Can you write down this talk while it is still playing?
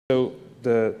So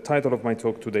the title of my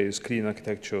talk today is Clean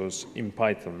Architectures in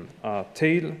Python, a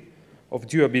tale of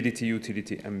durability,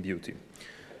 utility, and beauty.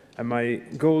 And my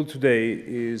goal today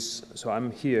is, so I'm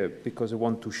here because I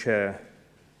want to share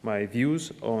my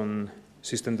views on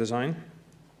system design,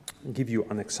 give you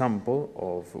an example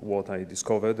of what I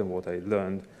discovered and what I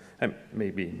learned, and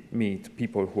maybe meet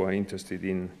people who are interested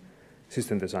in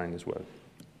system design as well.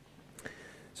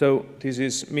 So this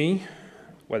is me.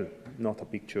 Well, not a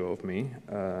picture of me,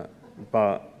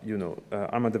 but you know,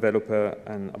 I'm a developer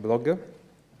and a blogger.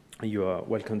 You are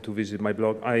welcome to visit my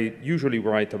blog. I usually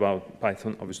write about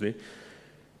Python, obviously,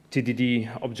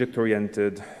 TDD,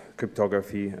 object-oriented,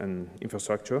 cryptography, and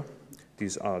infrastructure.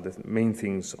 These are the main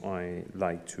things I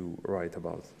like to write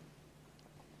about.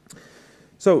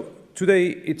 So today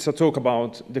it's a talk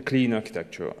about the clean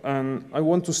architecture, and I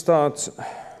want to start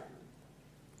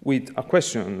with a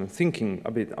question, thinking a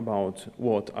bit about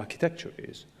what architecture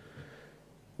is.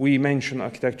 We mention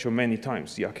architecture many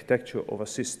times, the architecture of a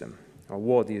system.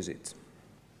 What is it?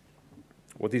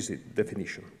 What is its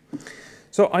definition?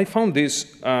 So I found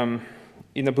this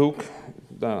in a book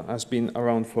that has been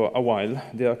around for a while,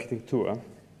 De Architectura.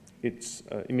 It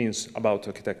means about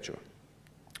architecture.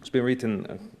 It's been written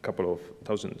a couple of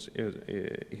thousand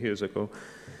years ago.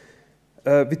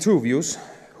 Vitruvius,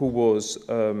 who was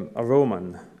a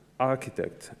Roman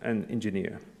architect and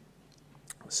engineer,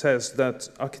 says that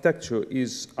architecture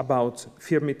is about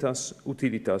firmitas,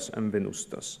 utilitas, and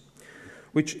venustas,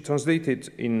 which translated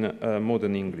in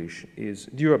modern English is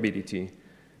durability,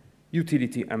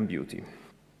 utility, and beauty.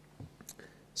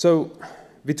 So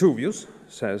Vitruvius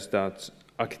says that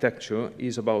architecture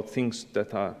is about things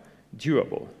that are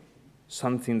durable,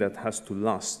 something that has to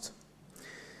last,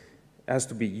 has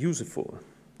to be useful,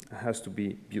 has to be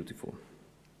beautiful.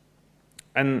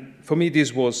 And for me,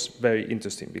 this was very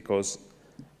interesting because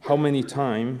how many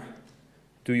times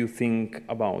do you think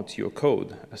about your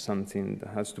code as something that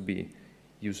has to be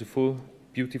useful,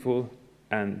 beautiful,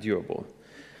 and durable?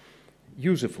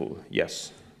 Useful,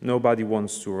 yes. Nobody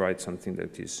wants to write something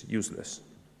that is useless.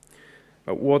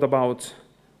 But what about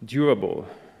durable?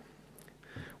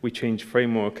 We change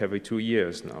framework every 2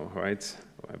 years now, right?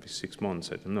 Or every 6 months,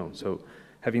 I don't know. So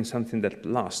having something that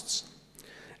lasts.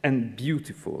 And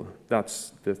beautiful,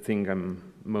 that's the thing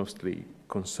I'm mostly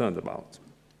concerned about.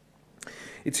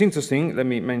 It's interesting, let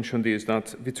me mention this, that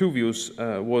Vitruvius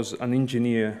was an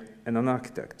engineer and an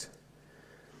architect.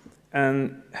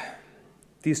 And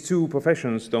these two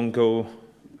professions don't go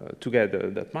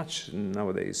together that much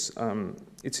nowadays.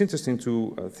 It's interesting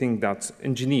to think that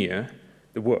engineer,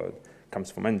 the word,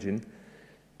 comes from engine,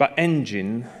 but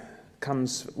engine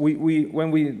comes, when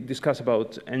we discuss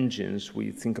about engines, we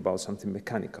think about something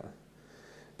mechanical.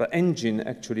 But engine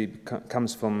actually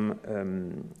comes from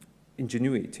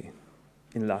ingenuity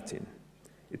in Latin.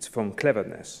 It's from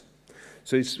cleverness.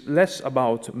 So it's less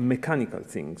about mechanical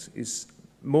things. It's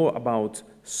more about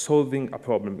solving a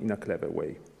problem in a clever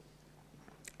way.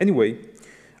 Anyway,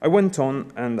 I went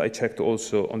on and I checked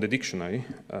also on the dictionary,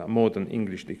 modern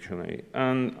English dictionary,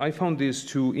 and I found these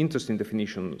two interesting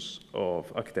definitions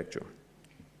of architecture.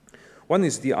 One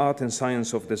is the art and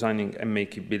science of designing and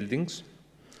making buildings.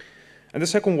 And the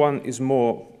second one is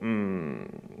more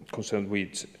concerned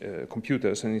with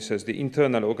computers, and it says the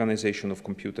internal organization of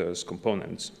computers'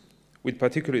 components, with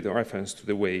particularly the reference to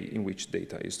the way in which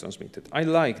data is transmitted. I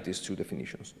like these two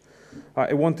definitions.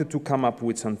 I wanted to come up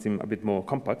with something a bit more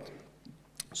compact,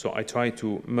 so I tried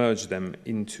to merge them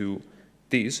into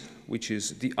this, which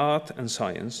is the art and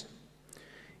science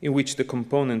in which the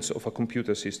components of a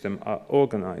computer system are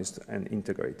organized and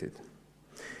integrated.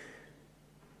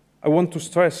 I want to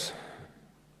stress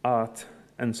art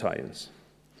and science.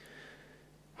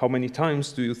 How many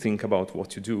times do you think about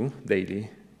what you do daily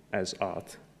as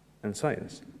art and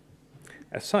science?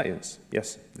 As science,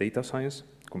 yes, data science,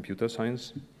 computer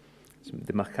science,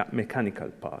 the mechanical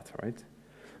part, right?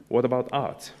 What about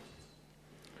art?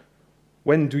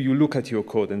 When do you look at your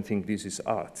code and think this is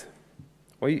art?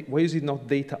 Why is it not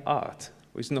data art?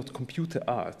 Why is it not computer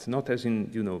art? Not as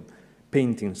in, you know,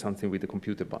 painting something with the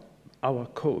computer, but our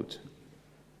code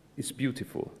is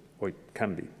beautiful, or it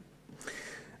can be.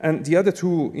 And the other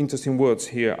two interesting words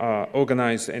here are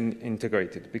organized and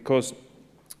integrated, because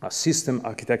a system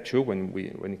architecture, when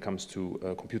it comes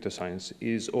to computer science,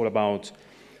 is all about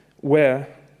where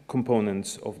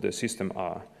components of the system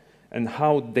are and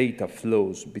how data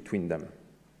flows between them.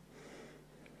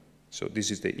 So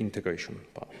this is the integration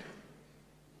part.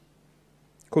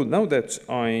 Cool, now that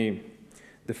I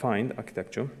defined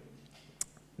architecture,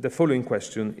 the following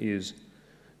question is,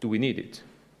 do we need it?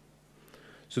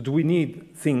 So do we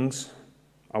need things,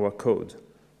 our code,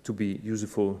 to be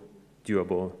useful,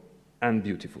 durable, and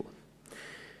beautiful.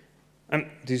 And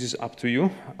this is up to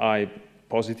you. I'm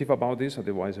positive about this,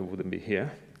 otherwise I wouldn't be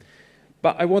here.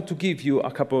 But I want to give you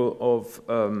a couple of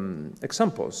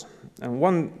examples. And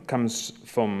one comes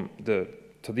from the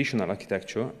traditional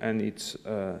architecture, and it's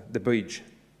the bridge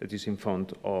that is in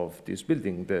front of this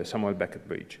building, the Samuel Beckett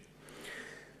Bridge.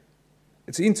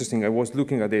 It's interesting, I was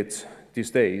looking at it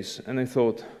these days, and I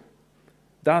thought,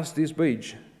 does this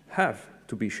bridge have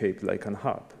to be shaped like an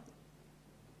harp?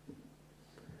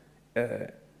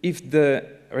 If the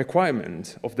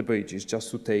requirement of the bridge is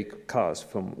just to take cars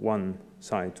from one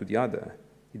side to the other,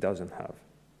 it doesn't have.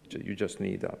 You just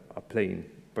need a plain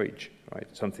bridge, right?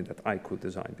 Something that I could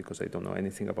design because I don't know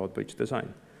anything about bridge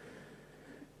design.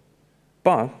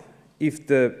 But if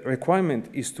the requirement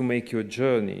is to make your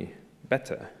journey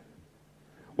better,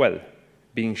 well,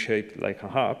 being shaped like a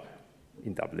harp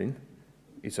in Dublin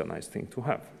is a nice thing to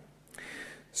have.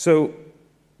 So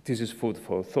this is food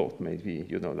for thought, maybe,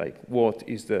 you know, like what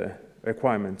is the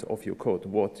requirement of your code?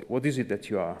 What is it that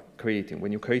you are creating?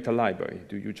 When you create a library,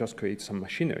 do you just create some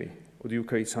machinery, or do you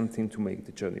create something to make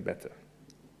the journey better?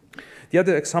 The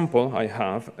other example I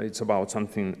have, it's about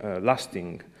something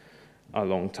lasting a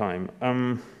long time.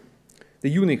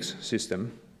 The Unix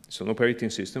system, so an operating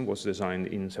system, was designed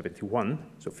in '71,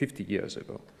 so 50 years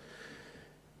ago.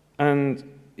 And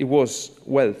it was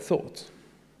well thought.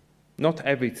 Not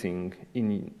everything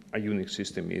in a Unix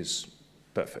system is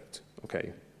perfect,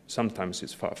 okay? Sometimes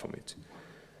it's far from it.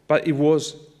 But it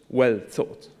was well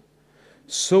thought.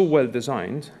 So well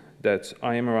designed that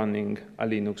I am running a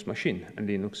Linux machine, and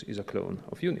Linux is a clone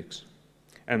of Unix.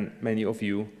 And many of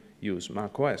you use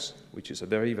Mac OS, which is a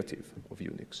derivative of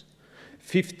Unix.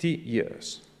 50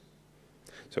 years.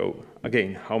 So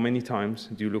again, how many times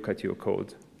do you look at your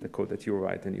code, the code that you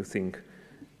write, and you think,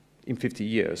 in 50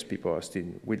 years, people are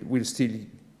will still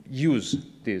use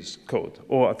this code,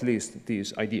 or at least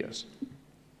these ideas.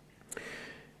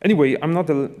 Anyway, I'm not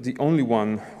the only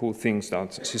one who thinks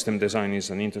that system design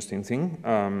is an interesting thing.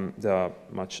 There are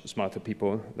much smarter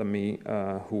people than me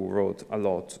who wrote a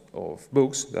lot of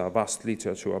books. There are vast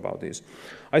literature about this.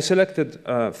 I selected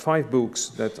 5 books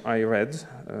that I read,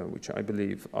 which I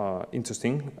believe are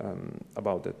interesting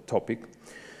about the topic.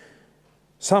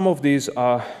 Some of these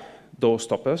are door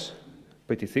stoppers,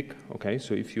 pretty thick, okay?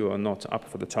 So if you are not up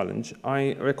for the challenge,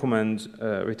 I recommend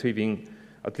retrieving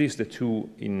at least the 2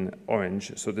 in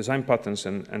orange, so design patterns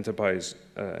and enterprise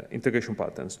integration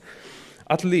patterns.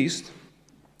 At least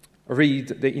read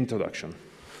the introduction.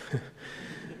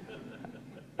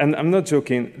 And I'm not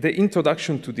joking, the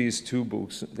introduction to these 2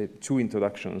 books, the 2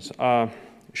 introductions, are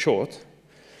short,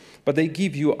 but they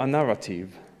give you a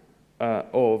narrative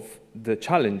of the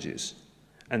challenges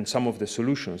and some of the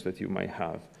solutions that you might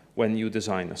have when you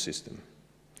design a system.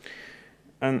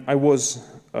 And I was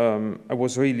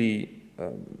really,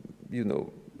 you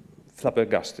know,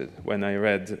 flabbergasted when I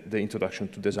read the introduction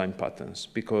to design patterns,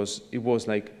 because it was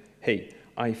like, hey,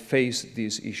 I face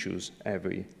these issues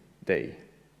every day.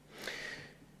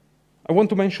 I want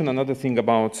to mention another thing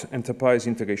about enterprise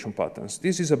integration patterns.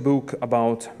 This is a book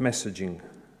about messaging,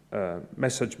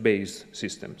 message-based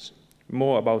systems,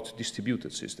 more about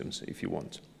distributed systems, if you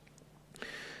want.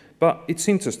 But it's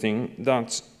interesting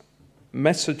that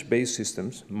message-based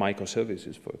systems,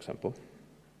 microservices, for example,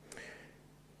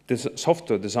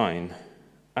 software design,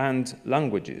 and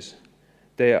languages,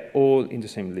 they are all in the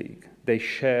same league. They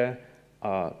share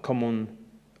a common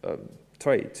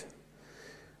trait,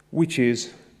 which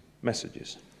is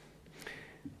messages.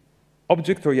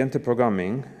 Object-oriented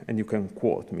programming, and you can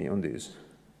quote me on this,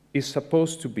 is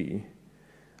supposed to be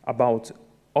about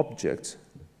objects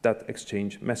that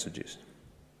exchange messages.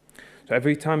 So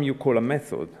every time you call a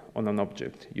method on an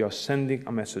object, you are sending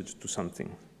a message to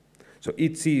something. So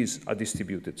it is a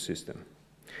distributed system.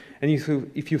 And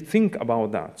if you think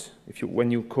about that,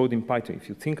 when you code in Python, if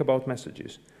you think about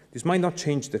messages, this might not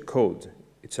change the code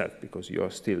itself because you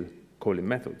are still calling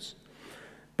methods.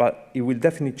 But it will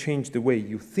definitely change the way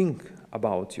you think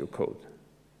about your code.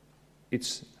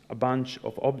 It's a bunch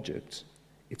of objects.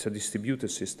 It's a distributed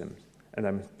system. And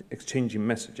I'm exchanging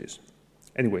messages.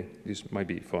 Anyway, this might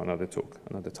be for another talk,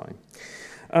 another time.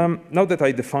 Now that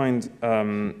I defined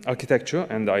architecture,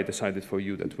 and I decided for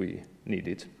you that we need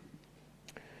it,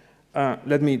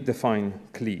 let me define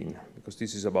clean, because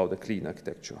this is about a clean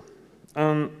architecture.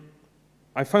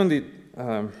 I found it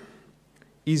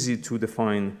easy to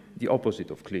define the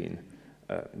opposite of clean,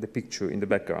 the picture in the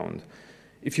background.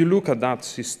 If you look at that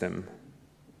system,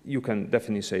 you can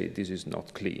definitely say this is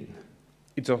not clean.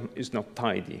 It's not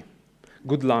tidy.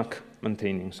 Good luck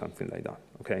maintaining something like that,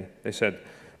 okay? They said,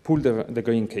 pull the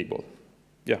green cable.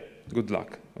 Yeah, good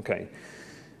luck, okay.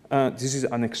 This is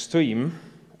an extreme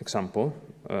example,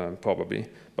 probably,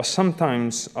 but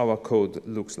sometimes our code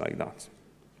looks like that,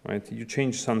 right? You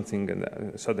change something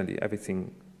and suddenly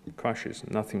everything crashes,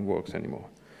 nothing works anymore.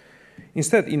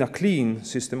 Instead, in a clean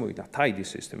system, or in a tidy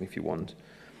system, if you want,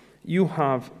 you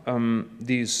have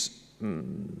these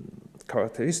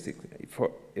characteristic.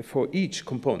 For each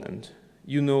component,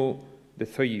 you know the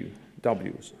 3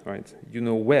 W's, right? You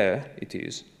know where it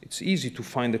is. It's easy to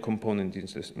find a component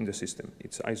in the system.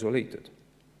 It's isolated.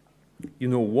 You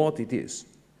know what it is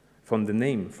from the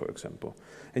name, for example,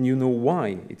 and you know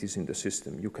why it is in the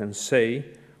system. You can say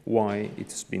why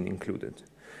it's been included.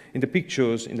 In the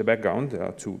pictures in the background, there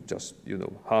are 2 just,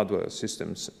 hardware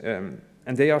systems, and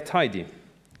they are tidy.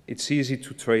 It's easy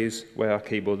to trace where a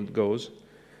cable goes.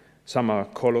 Some are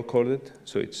color-coded,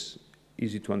 so it's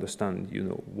easy to understand,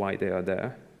 why they are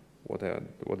there, what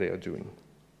they are doing.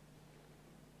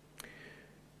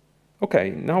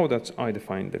 Okay, now that I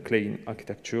defined the clean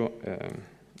architecture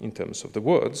in terms of the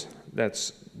words,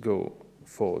 let's go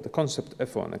for the concept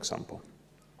for an example.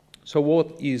 So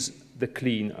what is the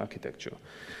clean architecture?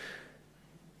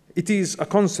 It is a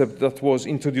concept that was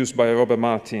introduced by Robert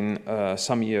Martin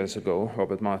some years ago.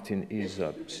 Robert Martin is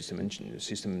a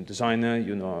system designer,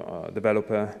 a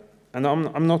developer. And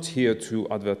I'm not here to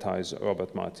advertise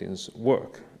Robert Martin's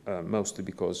work, mostly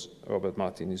because Robert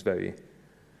Martin is very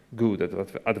good at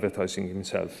advertising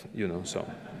himself, so.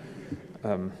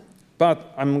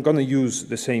 But I'm going to use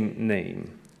the same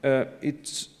name.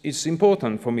 It's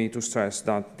important for me to stress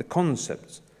that the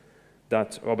concepts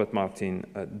that Robert Martin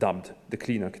dubbed the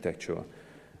clean architecture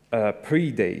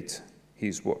predate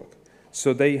his work.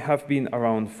 So they have been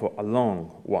around for a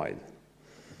long while.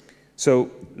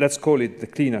 So let's call it the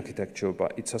clean architecture,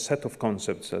 but it's a set of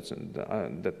concepts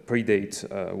that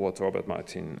predate what Robert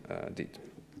Martin did.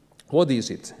 What is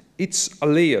it? It's a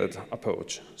layered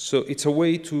approach. So it's a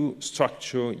way to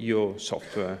structure your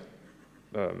software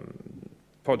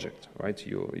project, right?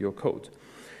 Your code.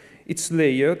 It's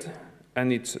layered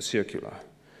and it's circular.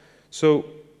 So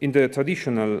in the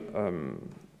traditional,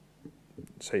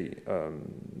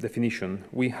 definition,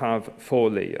 we have 4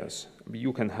 layers.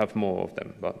 You can have more of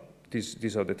them, but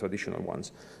these are the traditional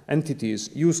ones. Entities,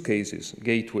 use cases,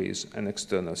 gateways, and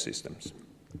external systems.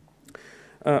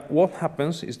 What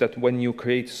happens is that when you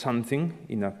create something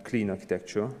in a clean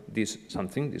architecture, this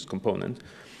component,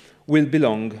 will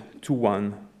belong to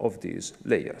one of these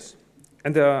layers.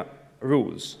 And there are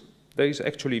rules. There is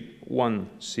actually one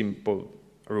simple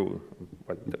rule,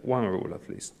 well, one rule at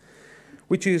least,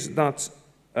 which is that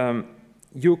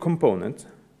your component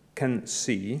can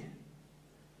see,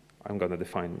 I'm going to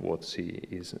define what C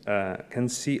is, can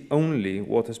see only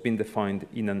what has been defined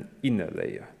in an inner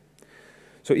layer.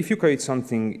 So if you create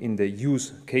something in the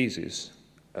use cases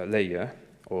layer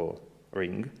or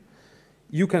ring,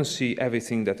 you can see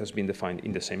everything that has been defined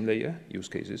in the same layer, use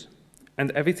cases,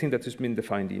 and everything that has been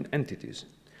defined in entities.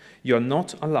 You are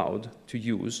not allowed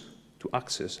to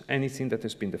access anything that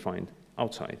has been defined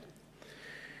outside.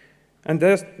 And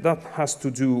that has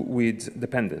to do with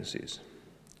dependencies.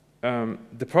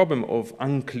 The problem of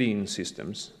unclean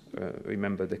systems,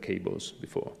 remember the cables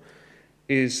before,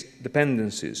 is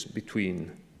dependencies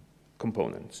between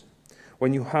components.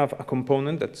 When you have a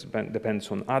component that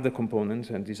depends on other components,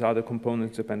 and these other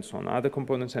components depends on other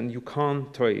components, and you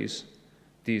can't trace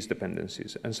these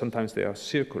dependencies, and sometimes they are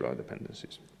circular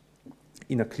dependencies.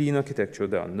 In a clean architecture,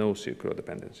 there are no circular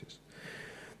dependencies.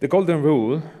 The golden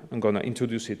rule, I'm going to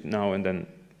introduce it now and then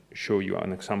show you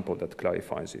an example that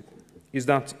clarifies it, is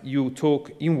that you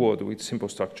talk inward with simple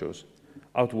structures,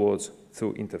 outwards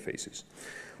through interfaces.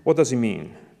 What does it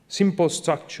mean? Simple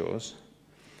structures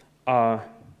are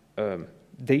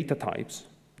data types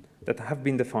that have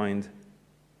been defined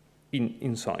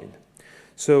inside.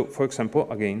 So, for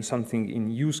example, again, something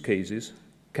in use cases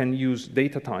can use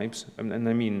data types, and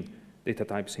I mean data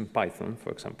types in Python,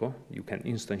 for example. You can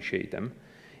instantiate them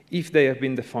if they have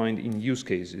been defined in use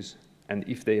cases and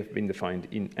if they have been defined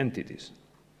in entities.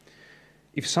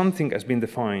 If something has been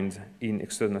defined in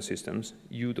external systems,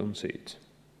 you don't see it.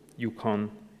 You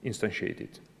can't instantiate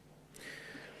it.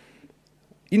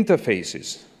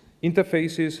 Interfaces.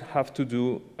 Interfaces have to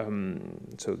do,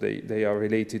 so they are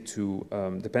related to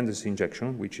dependency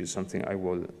injection, which is something I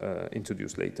will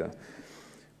introduce later.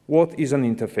 What is an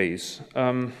interface?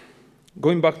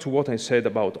 Going back to what I said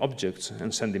about objects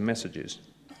and sending messages,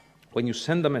 when you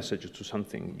send a message to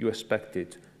something, you expect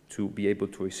it to be able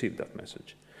to receive that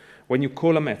message. When you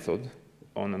call a method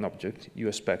on an object, you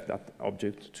expect that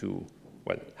object to,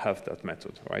 well, have that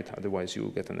method, right? Otherwise,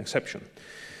 you get an exception.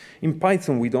 In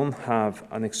Python, we don't have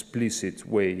an explicit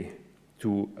way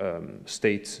to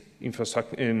state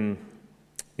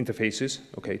interfaces,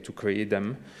 okay, to create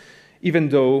them. Even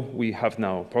though we have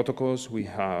now protocols, we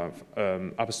have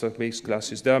abstract-based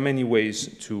classes, there are many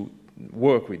ways to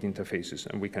work with interfaces,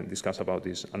 and we can discuss about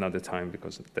this another time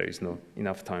because there is not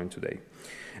enough time today.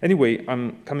 Anyway,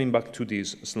 I'm coming back to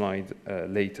this slide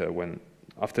later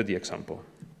after the example.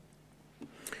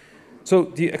 So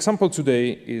the example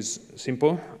today is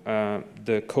simple.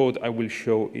 The code I will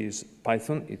show is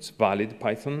Python. It's valid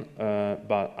Python,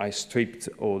 but I stripped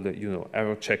all the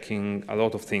error checking, a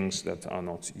lot of things that are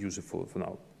not useful for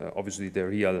now. Obviously, the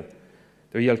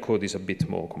real code is a bit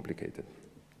more complicated.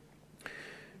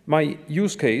 My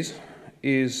use case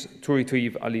is to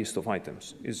retrieve a list of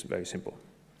items. It's very simple.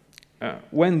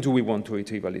 When do we want to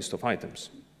retrieve a list of items?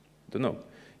 Don't know.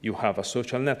 You have a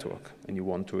social network and you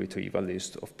want to retrieve a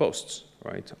list of posts,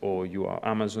 right? Or you are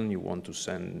Amazon, you want to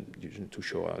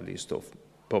show a list of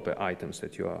proper items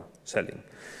that you are selling.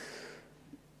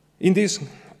 In this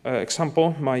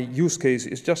example, my use case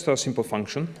is just a simple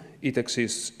function. It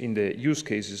exists in the use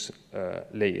cases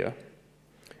layer.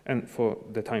 And for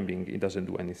the time being, it doesn't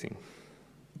do anything.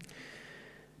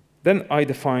 Then I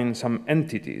define some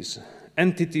entities.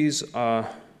 Entities are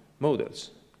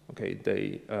models. Okay,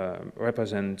 they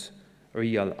represent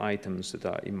real items that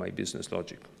are in my business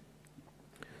logic.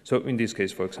 So in this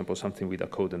case, for example, something with a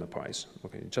code and a price.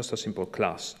 Okay, just a simple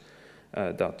class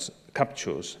that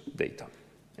captures data,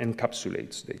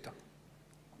 encapsulates data.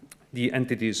 The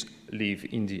entities live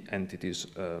in the entities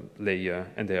layer,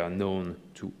 and they are known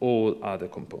to all other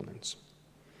components.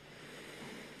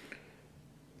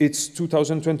 It's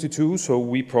 2022, so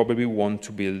we probably want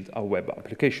to build a web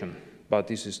application. But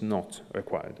this is not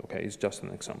required, okay? It's just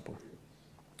an example.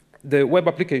 The web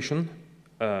application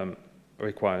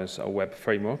requires a web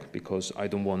framework because I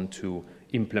don't want to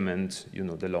implement,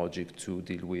 the logic to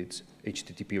deal with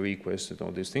HTTP requests and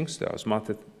all these things. There are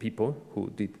smarter people who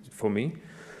did it for me.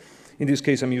 In this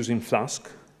case, I'm using Flask,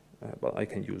 but I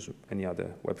can use any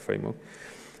other web framework.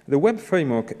 The web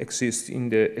framework exists in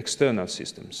the external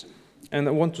systems. And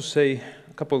I want to say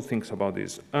a couple of things about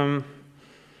this.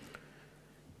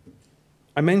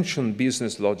 I mentioned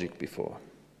business logic before.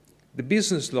 The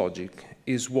business logic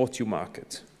is what you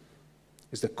market.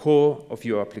 It's the core of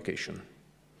your application.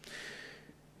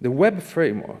 The web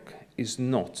framework is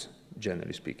not,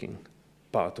 generally speaking,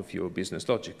 part of your business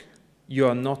logic. You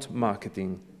are not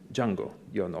marketing Django.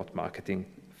 You are not marketing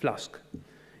Flask.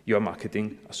 You are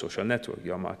marketing a social network.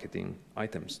 You are marketing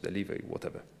items, delivery,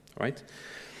 whatever, right?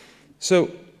 So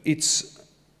it's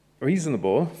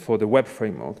reasonable for the web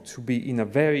framework to be in a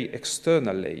very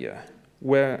external layer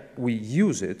where we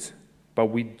use it, but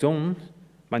we don't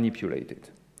manipulate it.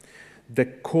 The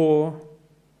core,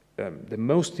 the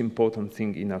most important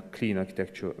thing in a clean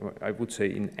architecture, I would say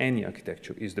in any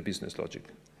architecture, is the business logic.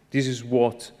 This is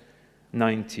what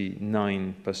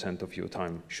 99% of your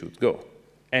time should go.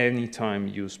 Every time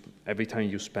you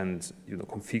spend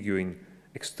configuring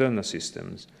external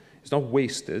systems, it's not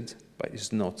wasted, but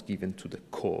it's not given to the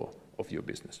core of your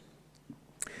business.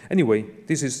 Anyway,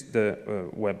 this is the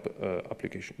web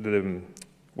application, the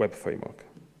web framework.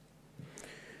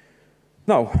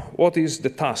 Now, what is the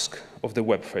task of the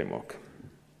web framework?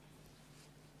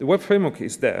 The web framework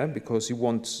is there because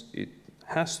it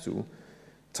has to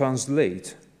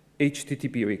translate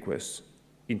HTTP requests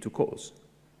into calls.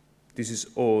 This is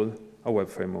all a web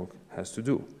framework has to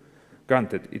do.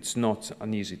 Granted, it's not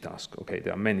an easy task, okay?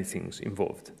 There are many things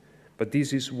involved. But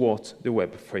this is what the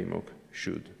web framework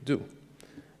should do.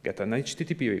 Get an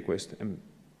HTTP request and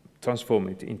transform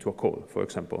it into a call, for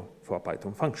example, for a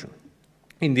Python function.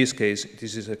 In this case,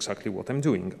 this is exactly what I'm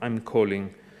doing. I'm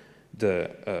calling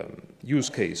the use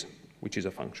case, which is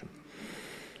a function.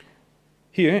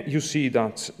 Here, you see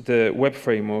that the web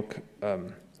framework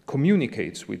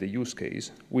communicates with the use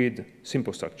case with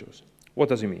simple structures. What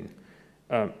does it mean?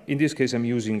 In this case, I'm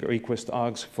using request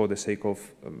args for the sake of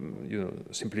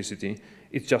simplicity.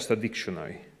 It's just a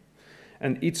dictionary.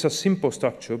 And it's a simple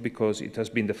structure because it has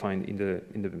been defined in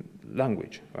the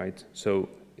language, right? So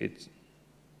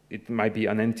it might be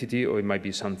an entity or it might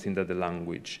be something that the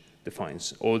language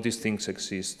defines. All these things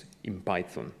exist in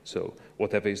Python. So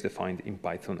whatever is defined in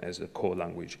Python as a core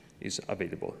language is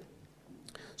available.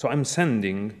 So I'm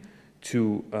sending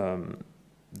to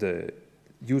the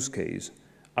use case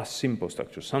a simple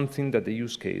structure, something that the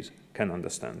use case can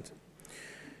understand.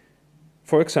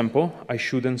 For example, I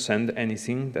shouldn't send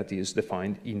anything that is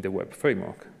defined in the web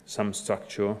framework, some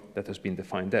structure that has been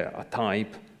defined there, a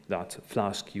type that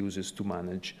Flask uses to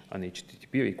manage an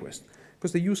HTTP request,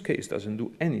 because the use case doesn't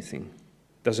do anything,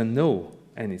 doesn't know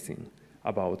anything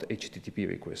about HTTP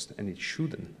requests, and it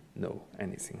shouldn't know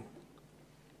anything.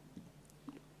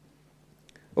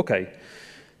 Okay,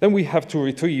 Then we have to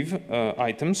retrieve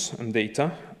items and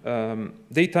data.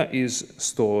 Data is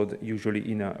stored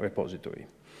usually in a repository.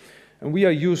 And we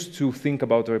are used to think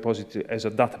about a repository as a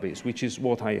database, which is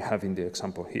what I have in the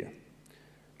example here.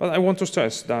 But I want to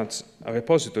stress that a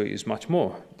repository is much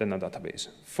more than a database.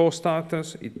 For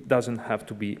starters, it doesn't have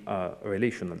to be a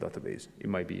relational database. It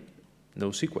might be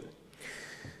NoSQL,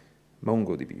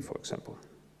 MongoDB, for example.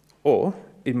 Or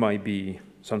it might be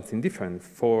something different,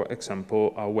 for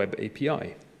example, a web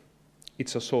API.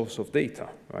 It's a source of data,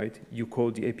 right? You call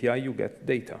the API, you get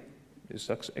data. It's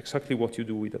exactly what you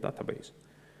do with a database.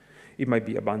 It might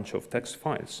be a bunch of text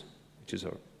files, which is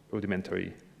a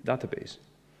rudimentary database.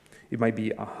 It might be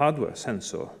a hardware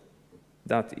sensor.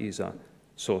 That is a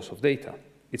source of data.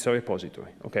 It's a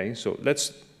repository, okay? So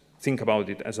let's think about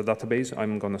it as a database.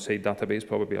 I'm going to say database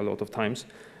probably a lot of times,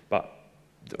 but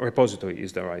the repository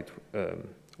is the right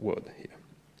word here.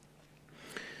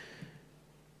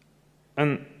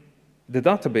 And the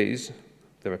database,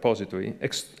 the repository,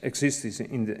 exists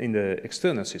in the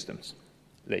external systems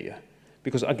layer.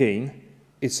 Because again,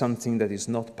 it's something that is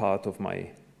not part of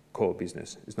my core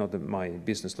business. It's not my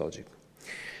business logic.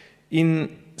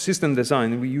 In system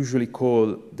design, we usually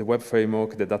call the web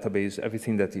framework, the database,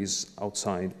 everything that is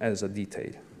outside as a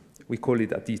detail. We call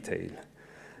it a detail.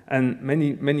 And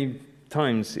many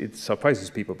times it surprises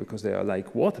people because they are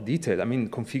like, what detail? I mean,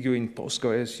 configuring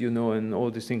Postgres, you know, and all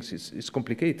these things, it's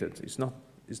complicated. It's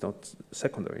not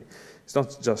secondary. It's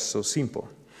not just so simple.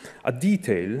 A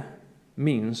detail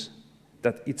means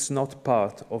that it's not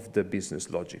part of the business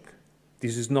logic.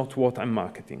 This is not what I'm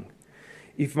marketing.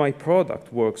 If my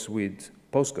product works with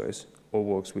Postgres or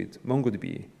works with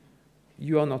MongoDB,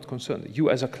 you are not concerned.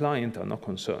 You as a client are not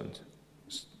concerned.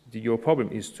 Your problem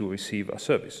is to receive a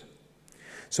service.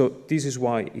 So this is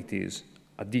why it is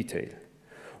a detail.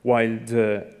 While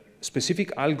the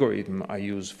specific algorithm I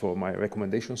use for my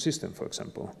recommendation system, for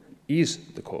example, is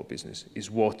the core business, is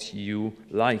what you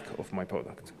like of my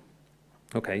product.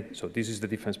 Okay, so this is the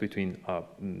difference between a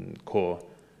core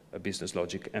business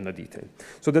logic and a detail.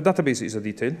 So the database is a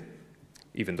detail,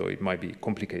 even though it might be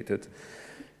complicated.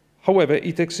 However,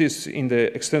 it exists in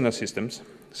the external systems.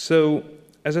 So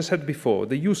as I said before,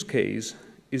 the use case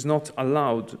is not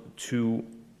allowed to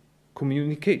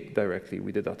communicate directly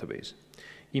with the database.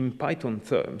 In Python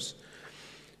terms,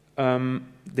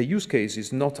 the use case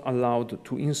is not allowed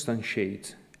to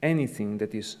instantiate anything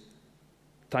that is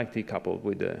tightly coupled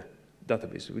with the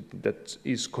database, that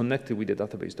is connected with the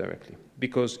database directly.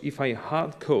 Because if I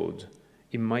hard code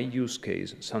in my use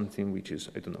case something which is,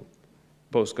 I don't know,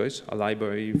 Postgres, a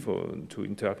library to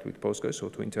interact with Postgres or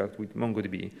to interact with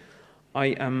MongoDB, I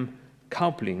am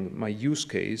coupling my use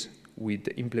case with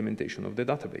the implementation of the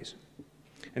database.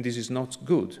 And this is not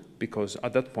good because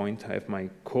at that point I have my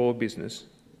core business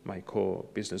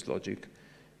logic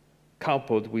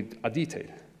coupled with a detail,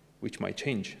 which might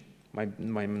change,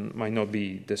 might not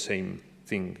be the same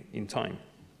thing in time.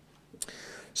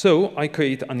 So I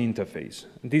create an interface.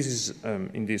 This is,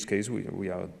 in this case, we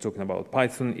are talking about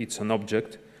Python. It's an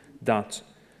object that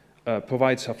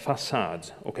provides a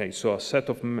facade. Okay, so a set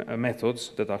of methods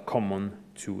that are common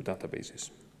to databases.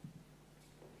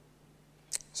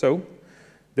 So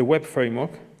the web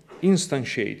framework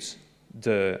instantiates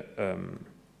the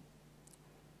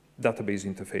database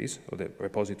interface or the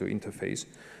repository interface.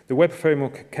 The web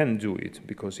framework can do it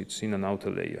because it's in an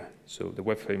outer layer. So the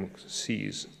web framework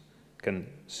can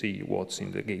see what's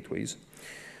in the gateways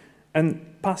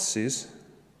and passes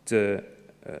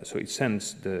so it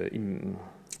sends the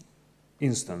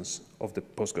instance of the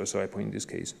Postgres repo in this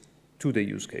case to the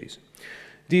use case.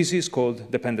 This is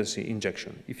called dependency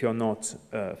injection, if you're not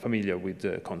familiar with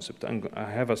the concept. I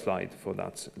have a slide for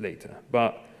that later.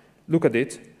 But look at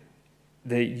it.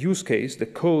 The use case, the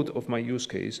code of my use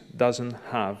case, doesn't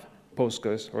have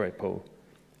Postgres repo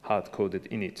hard-coded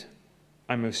in it.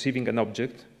 I'm receiving an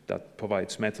object that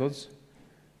provides methods.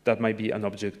 That might be an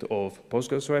object of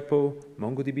Postgres repo,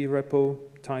 MongoDB repo,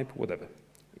 type, whatever.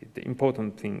 The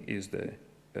important thing is the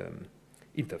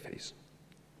interface,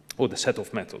 or the set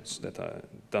of methods that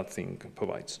that thing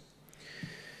provides.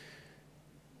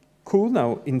 Cool,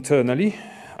 now internally,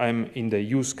 I'm in the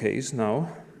use case now,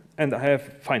 and I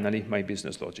have finally my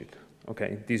business logic.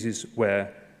 Okay, this is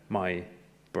where my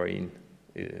brain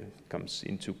comes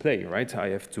into play, right? I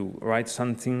have to write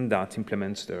something that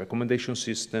implements the recommendation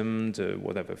system, the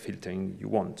whatever filtering you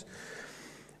want.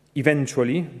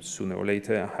 Eventually, sooner or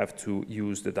later, I have to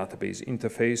use the database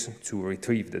interface to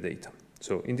retrieve the data.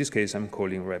 So in this case, I'm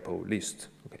calling repo list,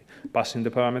 okay, passing the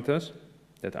parameters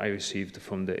that I received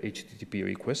from the HTTP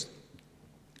request,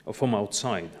 or from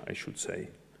outside, I should say,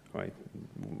 right?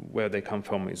 Where they come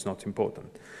from is not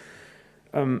important.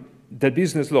 The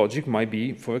business logic might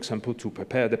be, for example, to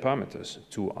prepare the parameters,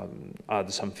 to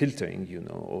add some filtering, you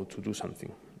know, or to do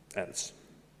something else.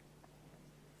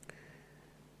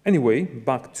 Anyway,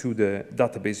 back to the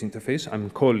database interface. I'm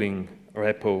calling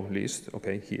repo list,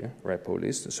 okay, here, repo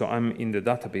list. So I'm in the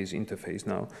database interface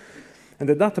now. And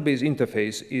the database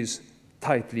interface is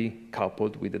tightly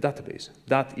coupled with the database.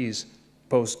 That is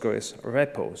Postgres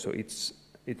repo. So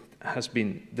it has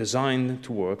been designed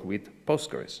to work with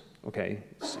Postgres, okay,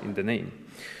 it's in the name.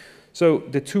 So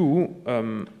the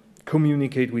two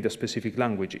communicate with a specific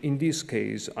language. In this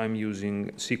case, I'm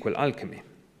using SQL Alchemy.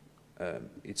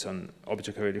 It's an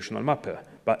object relational mapper,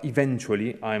 but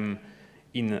eventually I'm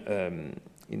in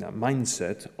a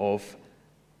mindset of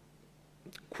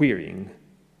querying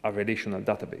a relational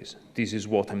database. This is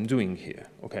what I'm doing here,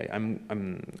 okay?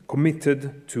 I'm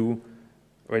committed to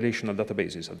relational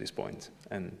databases at this point,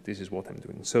 and this is what I'm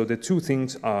doing. So the two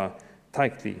things are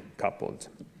tightly coupled.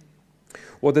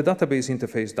 What the database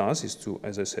interface does is to,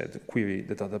 as I said, query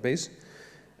the database,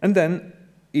 and then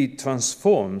it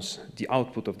transforms the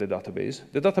output of the database.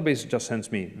 The database just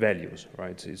sends me values,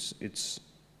 right? It's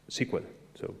SQL,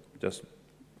 so just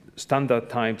standard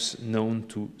types known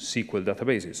to SQL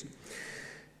databases.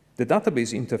 The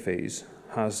database interface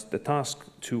has the task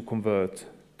to convert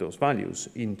those values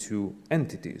into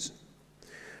entities.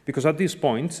 Because at this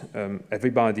point,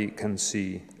 everybody can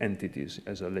see entities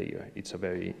as a layer. It's a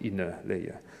very inner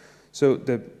layer. So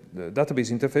the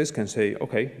database interface can say,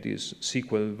 okay, these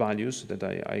SQL values that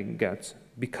I get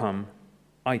become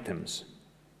items,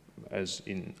 as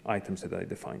in items that I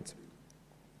defined.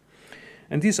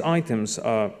 And these items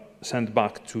are sent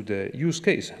back to the use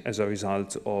case as a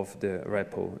result of the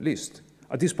repo list.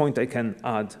 At this point, I can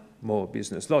add more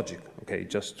business logic, okay,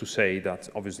 just to say that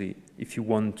obviously if you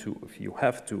want to, if you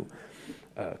have to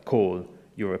call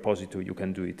your repository, you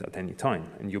can do it at any time.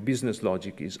 And your business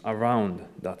logic is around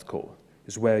that call.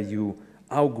 It's where you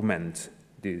augment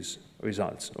these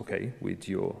results, okay, with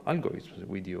your algorithms,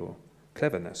 with your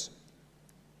cleverness,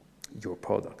 your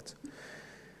product.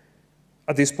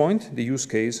 At this point, the use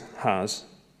case has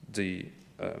the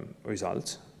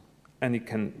result, and it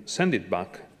can send it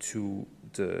back to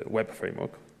the web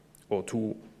framework, or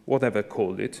to whatever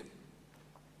called it.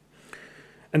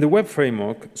 And the web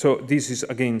framework, so this is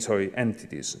again, sorry,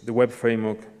 entities. The web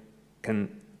framework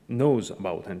knows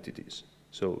about entities.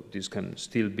 So this can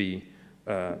still be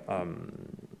an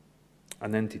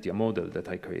entity, a model that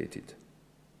I created.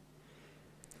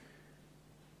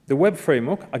 The web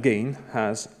framework, again,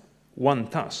 has one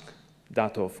task,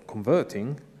 that of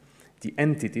converting the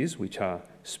entities, which are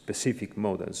specific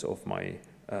models of my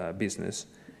business,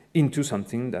 into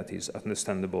something that is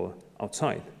understandable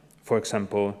outside. For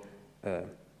example,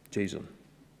 JSON.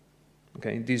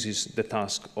 Okay, this is the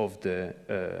task of the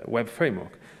web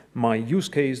framework. My use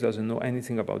case doesn't know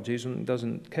anything about JSON,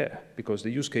 doesn't care, because the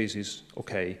use case is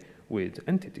okay with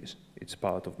entities. It's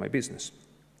part of my business.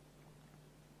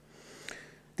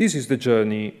 This is the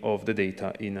journey of the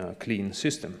data in a clean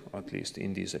system, at least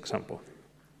in this example,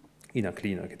 in a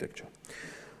clean architecture.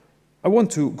 I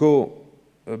want to go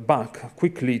back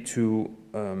quickly to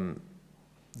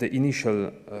the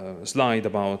initial slide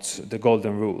about the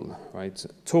golden rule, right?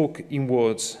 Talk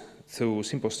inwards through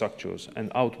simple structures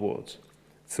and outwards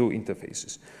through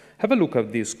interfaces. Have a look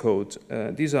at this code.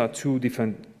 These are two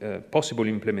different possible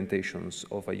implementations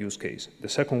of a use case. The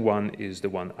second one is the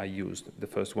one I used. The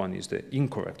first one is the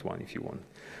incorrect one, if you want.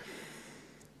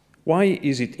 Why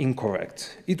is it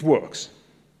incorrect? It works.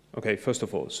 Okay, first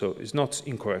of all, so it's not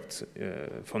incorrect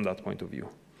from that point of view.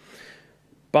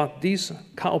 But this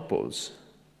couples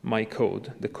my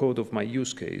code, the code of my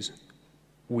use case,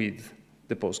 with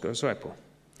the Postgres repo.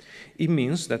 It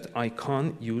means that I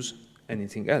can't use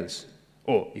anything else.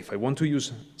 Or if I want to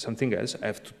use something else, I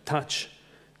have to touch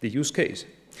the use case.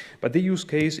 But the use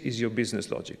case is your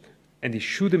business logic. And it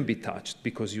shouldn't be touched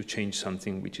because you change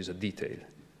something which is a detail,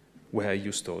 where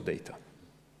you store data.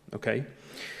 Okay?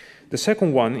 The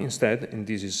second one instead, and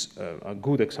this is a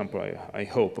good example, I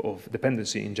hope, of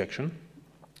dependency injection,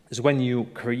 is when you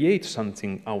create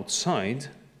something outside,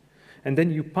 and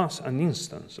then you pass an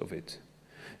instance of it.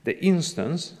 The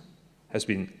instance has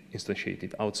been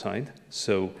instantiated outside,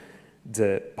 so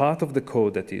the part of the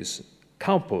code that is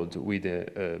coupled with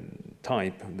the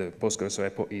type, the Postgres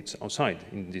repo, it's outside.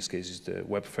 In this case, it's the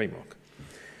web framework.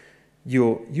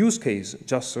 Your use case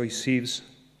just receives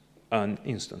an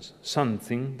instance,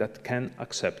 something that can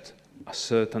accept a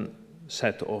certain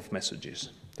set of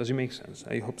messages. Does it make sense?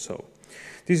 I hope so.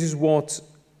 This is what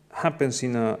happens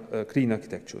in a clean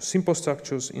architecture. Simple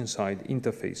structures inside,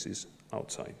 interfaces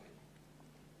outside.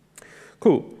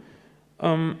 Cool.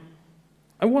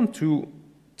 I want to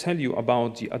tell you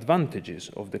about the advantages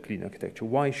of the clean architecture.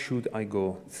 Why should I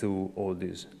go through all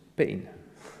this pain?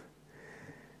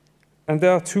 And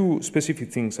there are two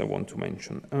specific things I want to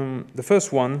mention. The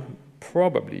first one,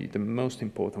 probably the most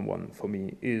important one for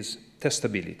me, is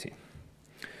testability.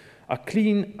 A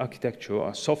clean architecture,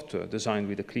 a software designed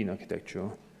with a clean architecture,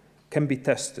 can be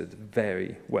tested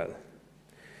very well.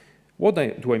 What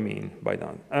do I mean by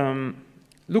that?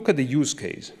 Look at the use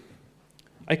case.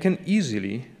 I can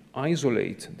easily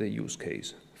isolate the use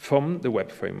case from the web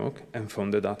framework and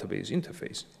from the database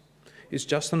interface. It's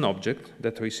just an object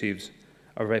that receives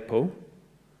a repo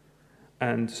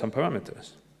and some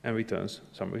parameters and returns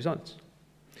some results.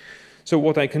 So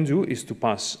what I can do is to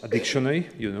pass a dictionary,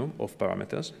 of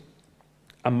parameters,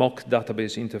 a mock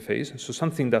database interface, so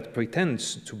something that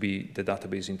pretends to be the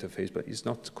database interface, but is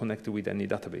not connected with any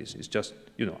database. It's just,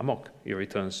 a mock. It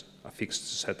returns a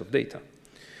fixed set of data.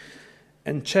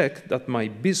 And check that my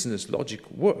business logic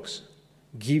works,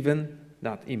 given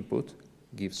that input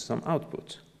gives some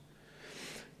output.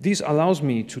 This allows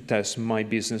me to test my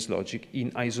business logic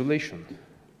in isolation.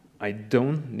 I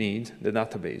don't need the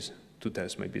database to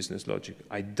test my business logic.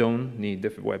 I don't need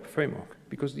the web framework,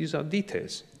 because these are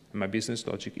details. My business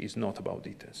logic is not about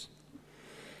details.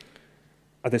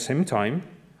 At the same time,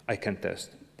 I can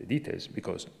test the details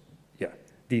because,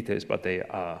 details, but they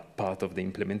are part of the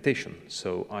implementation.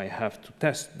 So I have to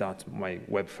test that my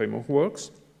web framework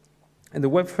works. And the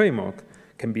web framework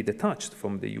can be detached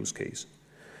from the use case.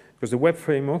 Because the web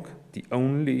framework, the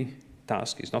only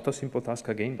task, is not a simple task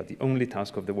again, but the only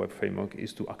task of the web framework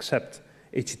is to accept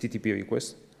HTTP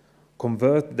requests,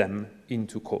 convert them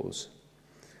into calls,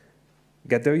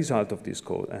 get the result of this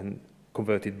call, and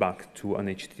convert it back to an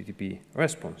HTTP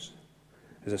response.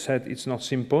 As I said, it's not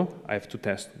simple. I have to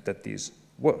test that this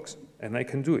works, and I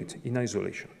can do it in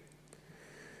isolation.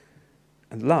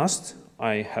 And last,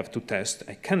 I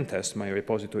can test my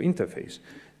repository interface.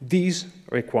 This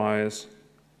requires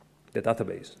the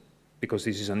database, because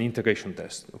this is an integration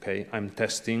test, okay? I'm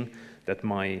testing that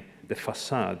the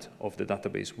facade of the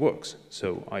database works,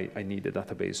 so I need the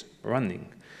database running.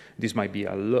 This might be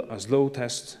a slow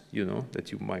test,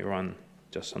 that you might run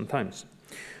just sometimes.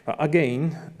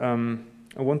 Again,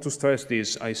 I want to stress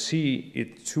this. I see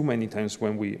it too many times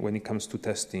when it comes to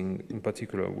testing, in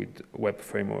particular with web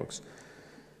frameworks.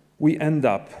 We end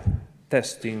up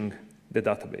testing the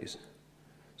database.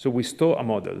 So we store a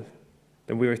model,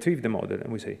 then we retrieve the model,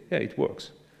 and we say, yeah, it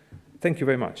works. Thank you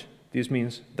very much. This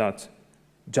means that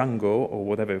Django, or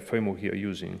whatever framework you're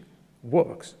using,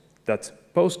 works, that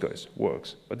Postgres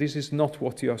works. But this is not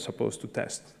what you are supposed to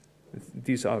test.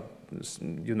 These are,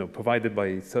 provided by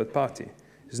a third party.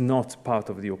 Is not part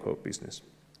of your core business.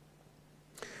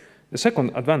 The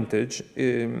second advantage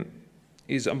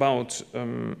is about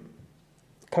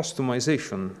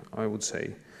customization, I would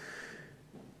say.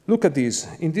 Look at this.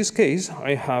 In this case,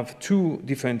 I have two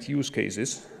different use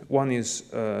cases. One is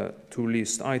to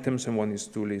list items, and one is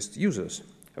to list users.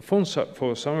 For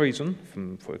some reason,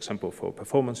 for example, for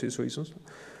performance reasons,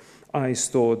 I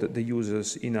stored the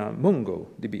users in a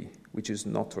MongoDB, which is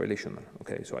not relational.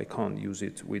 Okay, so I can't use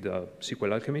it with a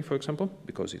SQL Alchemy, for example,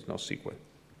 because it's not SQL.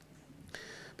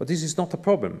 But this is not a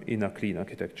problem in a clean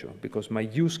architecture, because my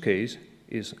use case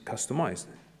is customized.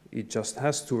 It just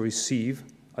has to receive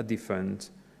a different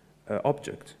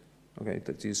object, okay,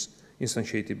 that is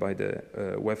instantiated by the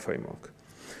web framework.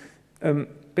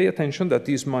 Pay attention that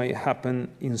this might happen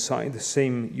inside the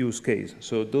same use case.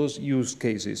 So those use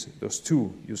cases, those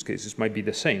two use cases might be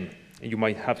the same. And you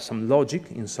might have some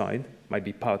logic inside, might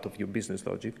be part of your business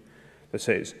logic, that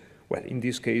says, well, in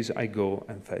this case, I go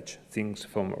and fetch things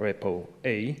from repo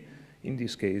A. In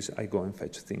this case, I go and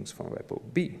fetch things from repo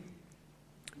B.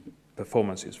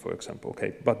 Performances, for example,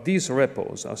 okay? But these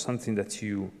repos are something that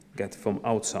you get from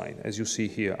outside. As you see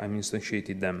here, I'm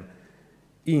instantiating them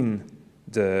in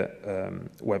the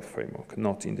web framework,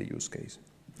 not in the use case.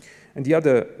 And the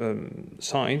other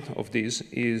side of this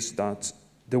is that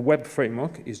the web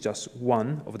framework is just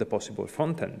one of the possible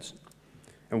front ends.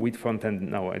 And with front end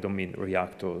now, I don't mean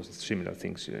React or similar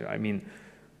things. I mean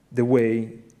the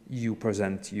way you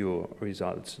present your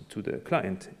results to the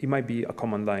client. It might be a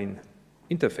command line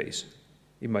interface.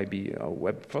 It might be a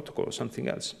web protocol or something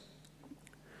else.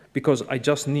 Because I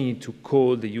just need to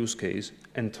call the use case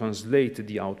and translate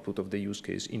the output of the use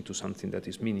case into something that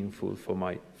is meaningful for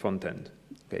my front end.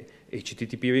 Okay,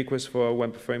 HTTP request for a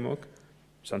web framework,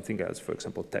 something else, for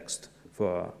example, text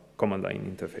for a command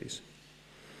line interface.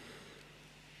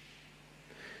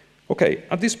 Okay,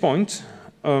 at this point,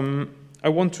 I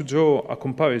want to draw a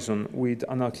comparison with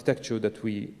an architecture that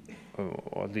we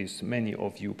or at least many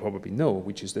of you probably know,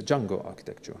 which is the Django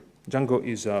architecture. Django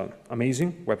is an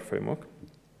amazing web framework,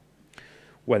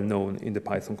 well known in the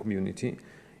Python community.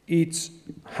 It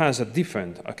has a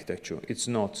different architecture. It's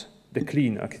not the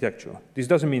clean architecture. This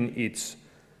doesn't mean it's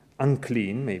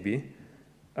unclean, maybe.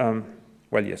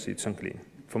 Well, yes, it's unclean.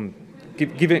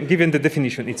 Given the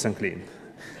definition, it's unclean.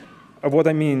 What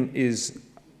I mean is,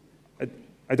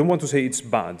 I don't want to say it's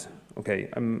bad. Okay,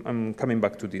 I'm coming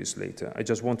back to this later. I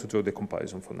just want to draw the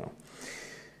comparison for now.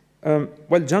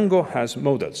 Well, Django has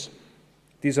models.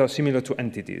 These are similar to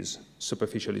entities,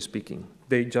 superficially speaking.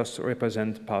 They just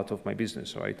represent part of my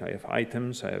business, right? I have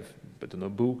items, I have, I don't know,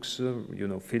 books,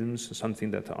 films,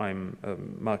 something that I'm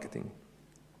marketing.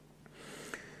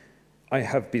 I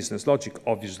have business logic,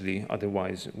 obviously,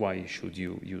 otherwise, why should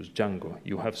you use Django?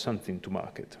 You have something to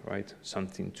market, right?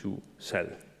 Something to sell.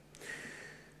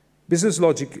 Business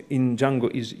logic in Django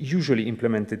is usually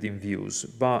implemented in views,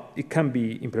 but it can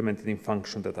be implemented in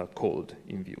functions that are called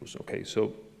in views, okay?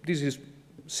 So this is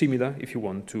similar, if you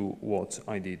want, to what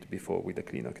I did before with the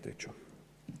clean architecture.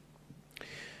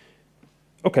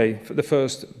 Okay, for the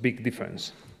first big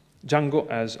difference. Django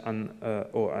has an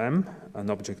ORM, an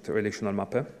object relational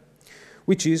mapper,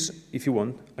 which is, if you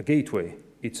want, a gateway.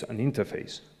 It's an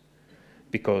interface.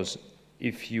 Because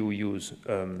if you use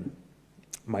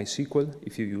MySQL,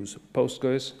 if you use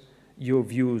Postgres, your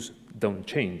views don't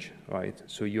change, right?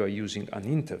 So you are using an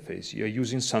interface. You're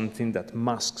using something that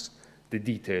masks the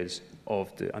details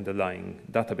of the underlying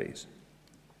database.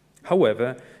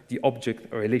 However, the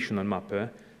object relational mapper,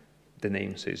 the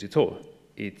name says it all.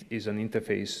 It is an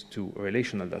interface to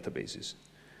relational databases.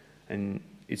 And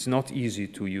it's not easy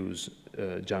to use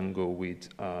Django with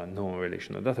a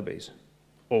non-relational database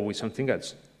or with something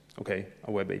else, okay,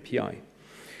 a web API,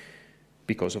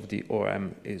 because of the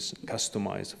ORM is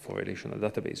customized for relational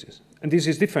databases. And this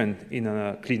is different in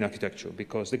a clean architecture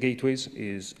because the gateways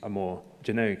is a more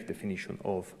generic definition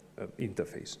of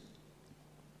interface.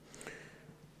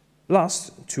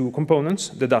 Last, two components,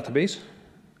 the database,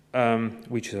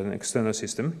 which is an external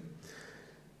system,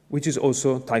 which is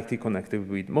also tightly connected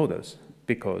with models,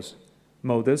 because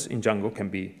models in Django can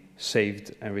be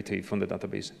saved and retrieved from the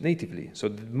database natively. So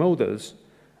the models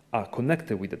are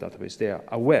connected with the database. They are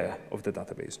aware of the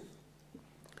database.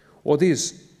 What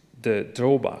is the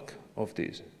drawback of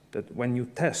this? That when you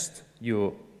test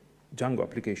your Django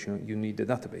application, you need the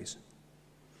database.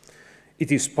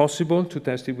 It is possible to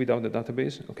test it without the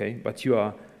database, okay, but you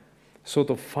are sort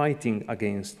of fighting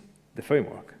against the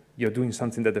framework. You're doing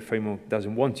something that the framework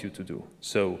doesn't want you to do.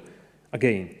 So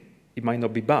again, it might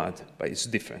not be bad, but it's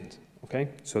different, okay?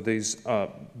 So there's a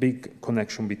big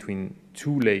connection between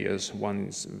two layers. One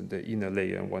is the inner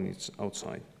layer and one is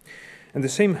outside. And the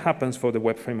same happens for the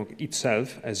web framework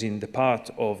itself, as in the part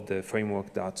of the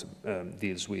framework that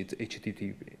deals with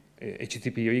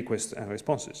HTTP requests and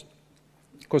responses.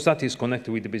 Because that is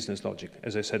connected with the business logic.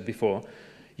 As I said before,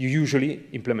 you usually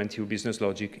implement your business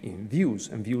logic in views,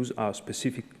 and views are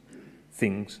specific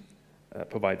things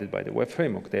provided by the web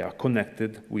framework. They are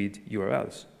connected with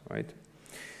URLs, right?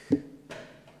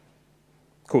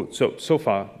 Cool, so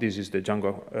far, this is the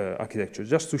Django architecture,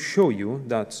 just to show you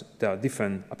that there are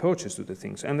different approaches to the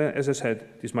things. And as I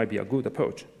said, this might be a good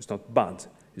approach. It's not bad,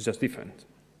 it's just different.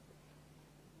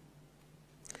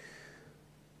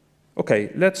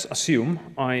 Okay, let's assume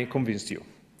I convinced you,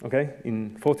 okay?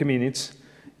 In 40 minutes,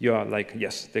 you are like,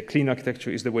 yes, the clean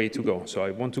architecture is the way to go. So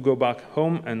I want to go back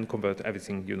home and convert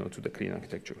everything, to the clean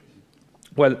architecture.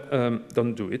 Well,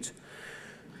 don't do it.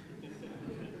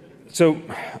 So,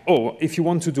 if you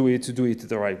want to do it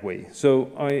the right way.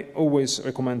 So I always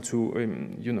recommend to,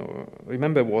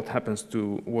 remember what happened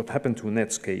to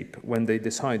Netscape when they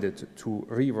decided to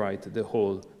rewrite the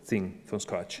whole thing from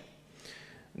scratch.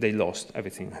 They lost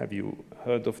everything. Have you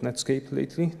heard of Netscape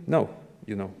lately? No.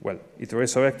 Well, it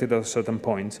resurrected at a certain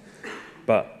point,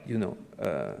 but,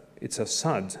 it's a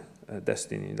sad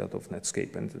destiny, that of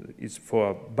Netscape, and it's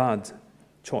for a bad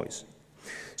choice.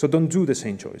 So don't do the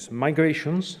same choice.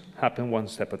 Migrations happen one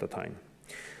step at a time.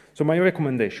 So my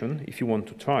recommendation, if you want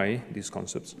to try these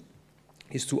concepts,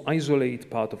 is to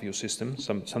isolate part of your system,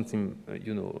 something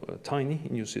tiny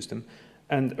in your system,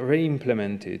 and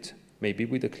re-implement it maybe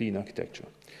with a clean architecture.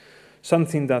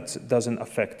 Something that doesn't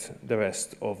affect the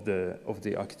rest of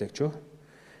the architecture.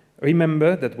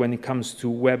 Remember that when it comes to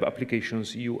web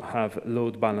applications, you have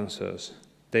load balancers.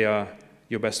 They are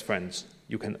your best friends.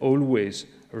 You can always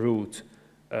route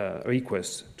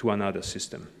requests to another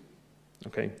system,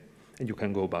 okay? And you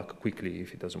can go back quickly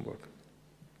if it doesn't work.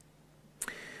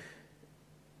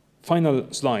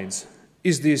 Final slides.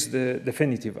 Is this the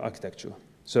definitive architecture?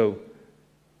 So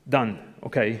Done.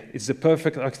 Okay, it's the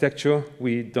perfect architecture.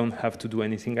 We don't have to do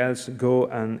anything else. Go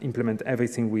and implement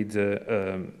everything with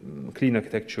clean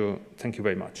architecture. Thank you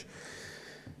very much.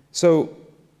 So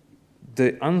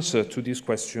the answer to this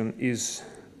question is,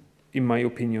 in my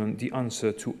opinion, the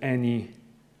answer to any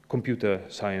computer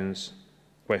science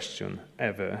question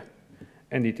ever,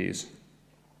 and it is,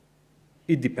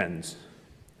 it depends.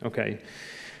 Okay,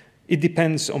 it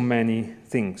depends on many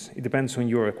things. It depends on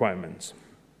your requirements.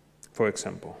 For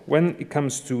example, when it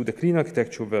comes to the clean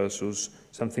architecture versus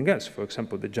something else, for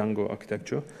example, the Django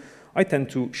architecture, I tend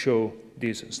to show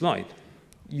this slide.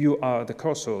 You are the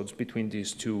crossroads between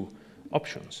these two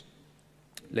options,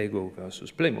 Lego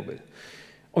versus Playmobil.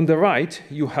 On the right,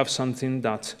 you have something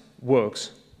that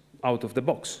works out of the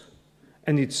box,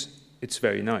 and it's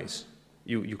very nice.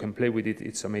 You can play with it,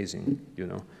 it's amazing, you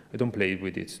know. I don't play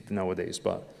with it nowadays,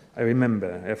 but I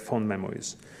remember, I have fond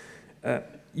memories.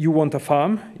 You want a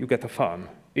farm, you get a farm.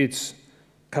 It's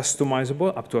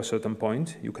customizable up to a certain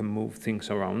point. You can move things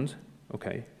around,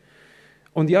 okay.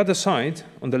 On the other side,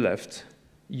 on the left,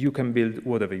 you can build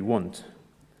whatever you want,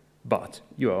 but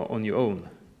you are on your own.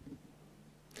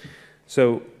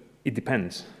 So it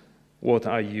depends. What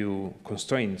are your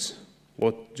constraints?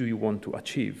 What do you want to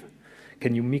achieve?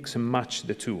 Can you mix and match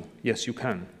the two? Yes, you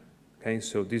can. Okay,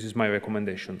 so this is my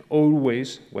recommendation.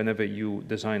 Always, whenever you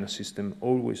design a system,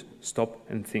 always stop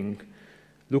and think.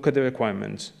 Look at the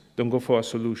requirements. Don't go for a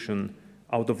solution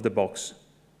out of the box.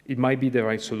 It might be the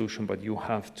right solution, but you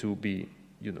have to be,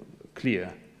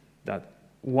 clear that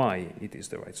why it is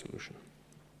the right solution.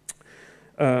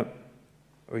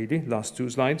 Really, last two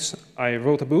slides. I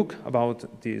wrote a book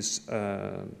about these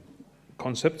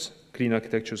concepts, clean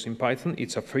architectures in Python.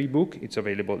 It's a free book. It's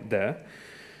available there.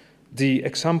 The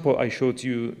example I showed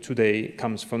you today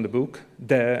comes from the book.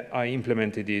 There, I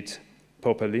implemented it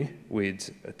properly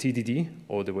with TDD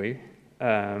all the way.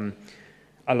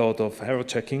 A lot of error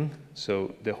checking,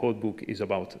 so the whole book is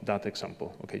about that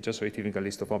example. Okay, just retrieving a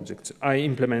list of objects. I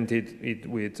implemented it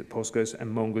with Postgres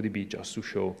and MongoDB just to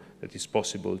show that it's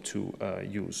possible to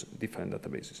use different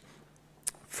databases.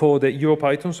 For the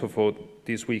EuroPython, so for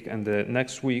this week and the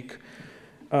next week,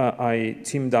 I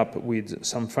teamed up with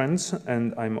some friends,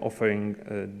 and I'm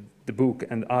offering the book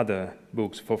and other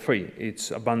books for free.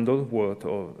 It's a bundle worth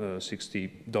of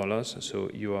 $60, so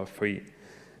you are free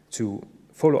to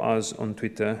follow us on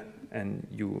Twitter, and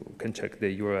you can check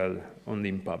the URL on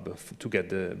Leanpub to get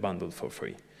the bundle for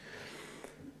free.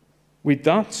 With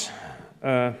that,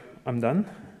 I'm done.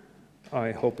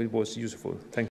 I hope it was useful. Thank you.